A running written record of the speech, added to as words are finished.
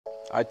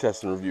I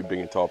test and review big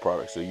and tall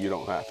products so you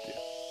don't have to.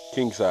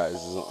 Kingsize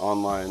is an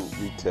online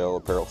retail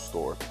apparel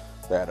store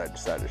that I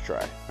decided to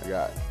try. I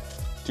got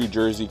 2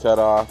 jersey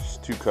cutoffs,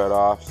 2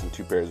 cutoffs, and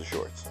 2 pairs of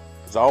shorts.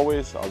 As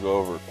always, I'll go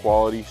over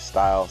quality,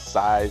 style,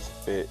 size,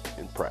 fit,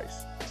 and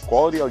price.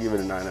 Quality, I'll give it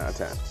a 9 out of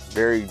 10.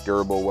 Very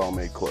durable,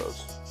 well-made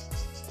clothes.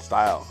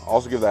 Style, I'll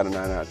also give that a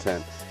 9 out of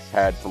 10.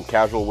 Had from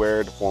casual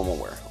wear to formal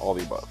wear, all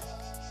the above.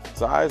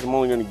 Size, I'm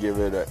only going to give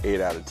it an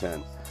 8 out of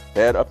 10.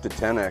 They had up to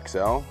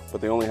 10XL,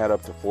 but they only had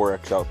up to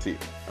 4XLT.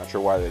 Not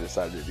sure why they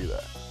decided to do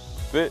that.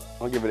 Fit,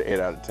 I'll give it an 8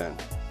 out of 10.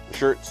 The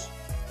shirts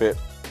fit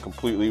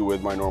completely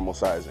with my normal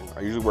sizing. I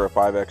usually wear a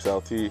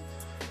 5XLT.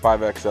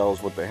 5XL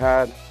is what they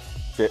had.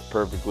 Fit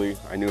perfectly.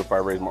 I knew if I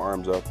raised my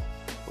arms up,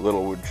 a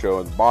little would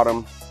show at the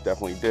bottom.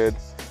 Definitely did.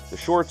 The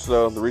shorts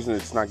though, the reason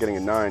it's not getting a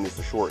 9 is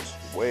the shorts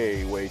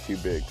way too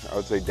big. I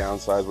would say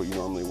downsize what you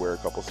normally wear a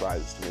couple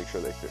sizes to make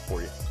sure they fit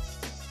for you.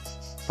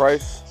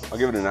 Price, I'll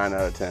give it a 9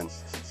 out of 10.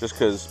 Just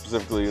because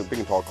specifically big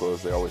and tall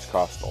clothes, they always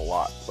cost a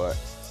lot, but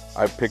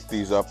I picked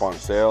these up on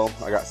sale.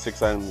 I got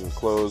 6 items of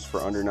clothes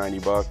for under 90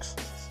 bucks.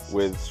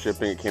 With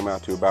shipping, it came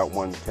out to about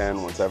 110,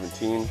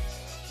 117.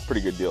 Pretty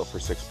good deal for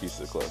 6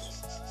 pieces of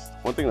clothes.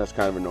 One thing that's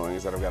kind of annoying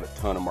is that I've got a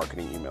ton of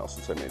marketing emails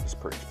since I made this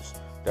purchase.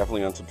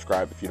 Definitely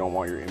unsubscribe if you don't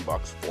want your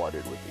inbox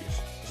flooded with these.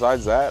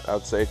 Besides that, I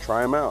would say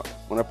try them out.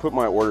 When I put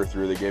my order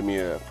through, they gave me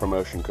a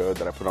promotion code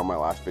that I put on my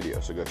last video,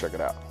 so go check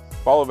it out.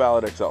 Follow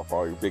ValidXL for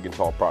all your big and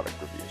tall product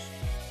reviews.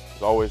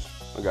 As always,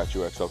 I got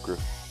you, XL Crew.